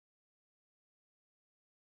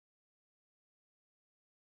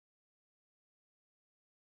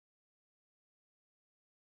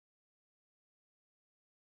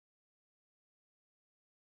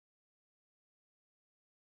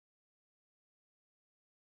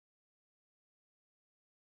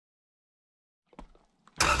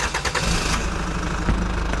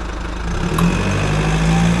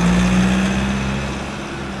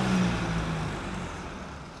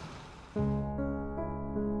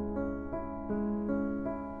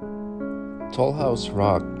Tollhouse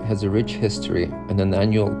Rock has a rich history and an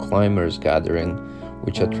annual climbers gathering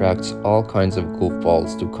which attracts all kinds of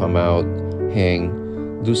goofballs to come out,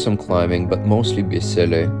 hang, do some climbing, but mostly be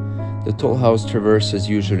silly. The Tollhouse Traverse is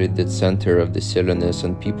usually the center of the silliness,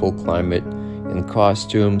 and people climb it in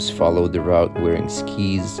costumes, follow the route wearing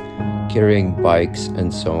skis, carrying bikes,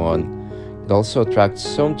 and so on. It also attracts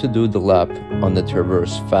some to do the lap on the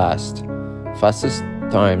Traverse fast. Fastest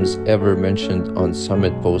times ever mentioned on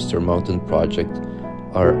Summit Poster Mountain Project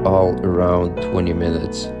are all around 20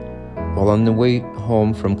 minutes. While on the way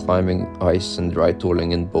home from climbing ice and dry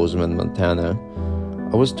tooling in Bozeman, Montana,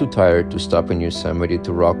 I was too tired to stop in Yosemite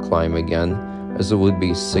to rock climb again, as it would be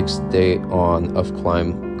 6th day on of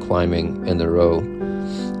climbing in a row.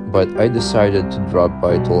 But I decided to drop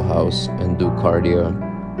by Tollhouse and do cardio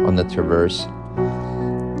on the Traverse.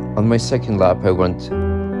 On my second lap, I went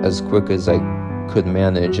as quick as I could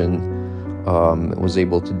manage and was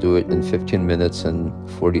able to do it in 15 minutes and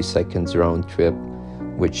 40 seconds round trip,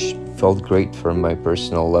 which felt great for my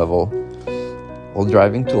personal level. While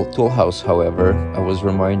driving to Tollhouse, however, I was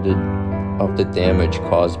reminded of the damage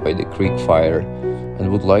caused by the creek fire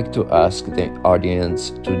and would like to ask the audience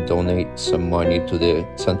to donate some money to the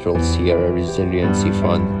Central Sierra Resiliency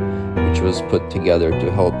Fund, which was put together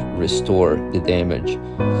to help restore the damage.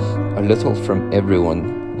 A little from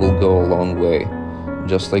everyone will go a long way.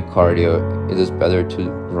 Just like cardio, it is better to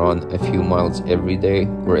run a few miles every day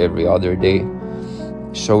or every other day.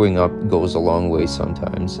 Showing up goes a long way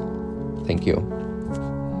sometimes. Thank you.